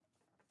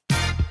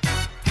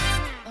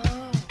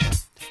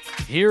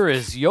Here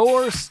is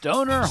your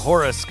Stoner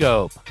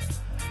Horoscope.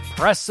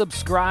 Press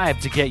subscribe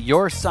to get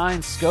your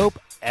signed scope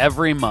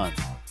every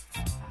month.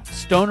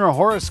 Stoner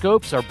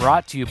Horoscopes are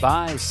brought to you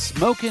by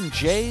Smokin'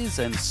 Jays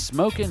and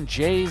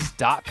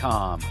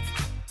SmokinJays.com.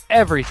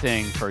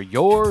 Everything for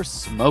your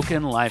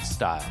smokin'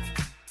 lifestyle.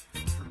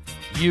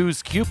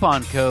 Use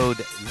coupon code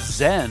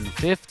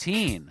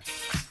ZEN15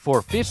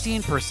 for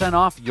 15%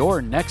 off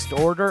your next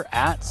order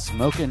at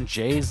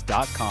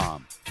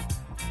SmokinJays.com.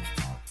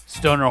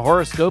 Stoner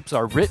Horoscopes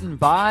are written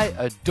by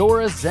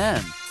Adora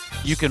Zen.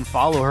 You can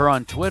follow her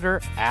on Twitter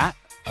at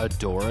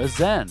Adora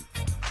Zen.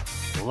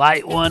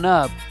 Light one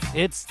up.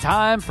 It's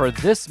time for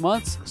this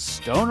month's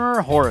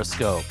Stoner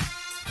Horoscope.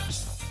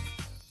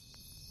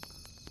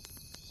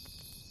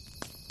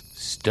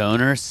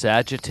 Stoner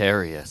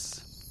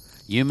Sagittarius.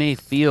 You may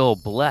feel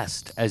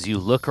blessed as you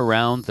look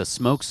around the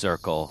smoke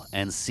circle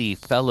and see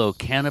fellow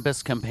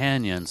cannabis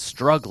companions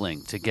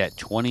struggling to get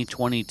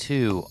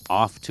 2022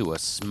 off to a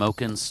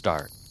smokin'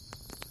 start.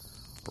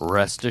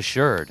 Rest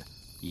assured,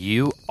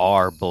 you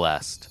are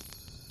blessed.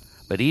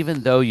 But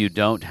even though you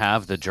don't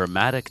have the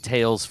dramatic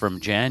tales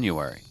from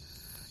January,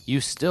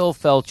 you still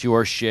felt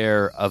your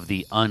share of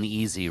the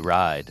uneasy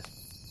ride.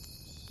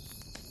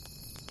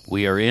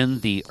 We are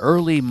in the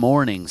early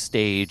morning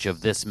stage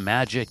of this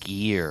magic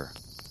year.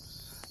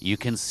 You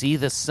can see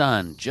the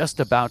sun just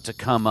about to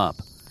come up,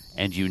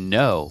 and you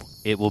know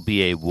it will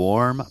be a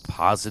warm,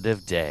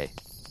 positive day.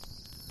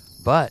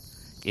 But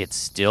it's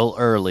still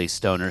early,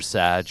 Stoner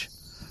Sag.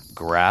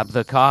 Grab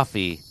the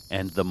coffee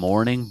and the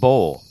morning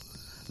bowl.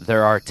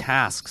 There are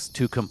tasks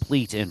to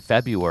complete in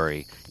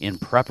February in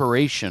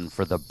preparation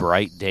for the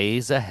bright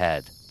days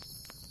ahead.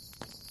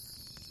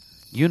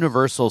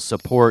 Universal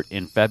support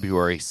in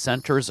February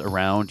centers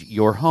around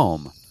your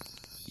home,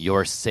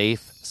 your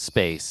safe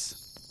space.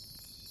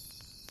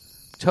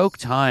 Take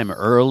time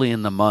early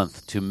in the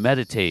month to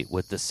meditate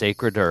with the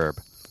sacred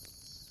herb.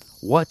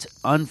 What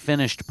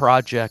unfinished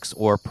projects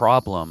or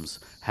problems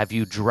have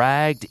you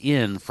dragged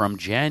in from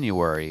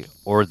January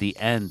or the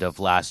end of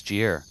last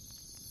year?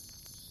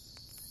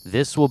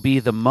 This will be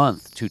the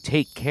month to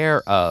take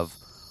care of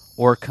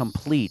or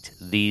complete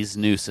these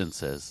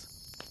nuisances.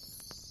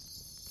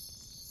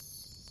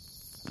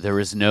 There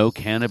is no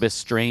cannabis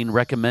strain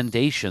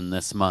recommendation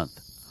this month.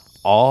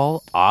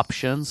 All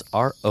options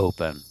are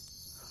open.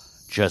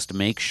 Just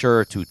make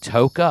sure to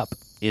toke up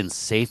in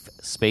safe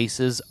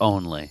spaces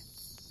only.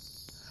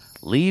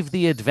 Leave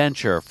the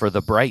adventure for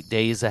the bright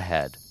days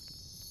ahead.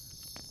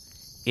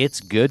 It's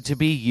good to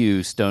be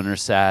you, Stoner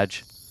Sag.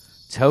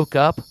 Toke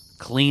up,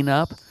 clean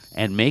up,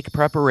 and make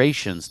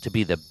preparations to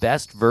be the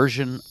best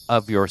version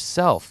of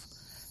yourself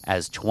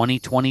as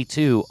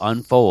 2022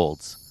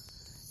 unfolds.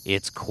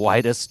 It's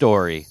quite a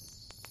story.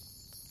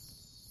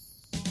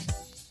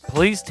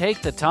 Please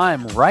take the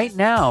time right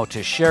now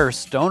to share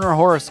Stoner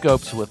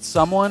Horoscopes with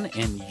someone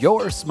in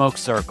your smoke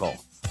circle.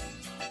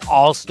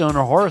 All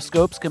Stoner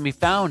Horoscopes can be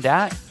found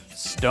at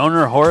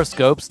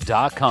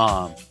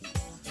StonerHoroscopes.com.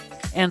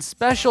 And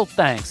special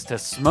thanks to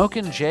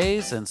Smokin'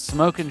 Jays and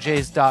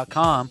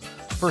SmokinJays.com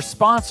for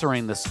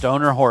sponsoring the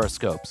Stoner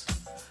Horoscopes.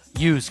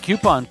 Use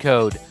coupon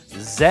code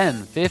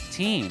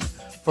ZEN15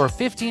 for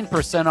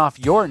 15% off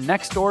your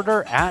next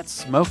order at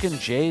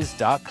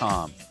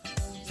SmokinJays.com.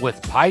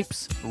 With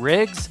pipes,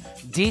 rigs,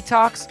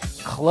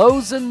 detox,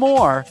 clothes, and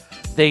more,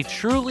 they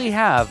truly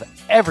have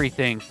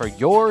everything for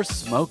your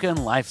smokin'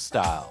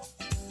 lifestyle.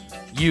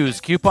 Use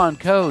coupon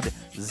code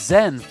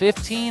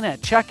ZEN15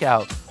 at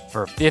checkout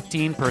for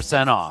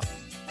 15% off.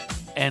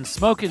 And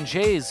Smokin'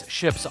 Jays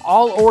ships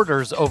all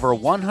orders over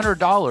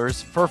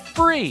 $100 for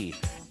free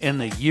in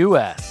the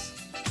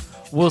U.S.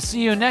 We'll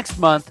see you next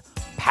month,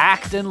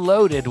 packed and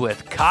loaded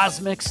with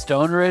cosmic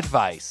stoner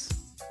advice.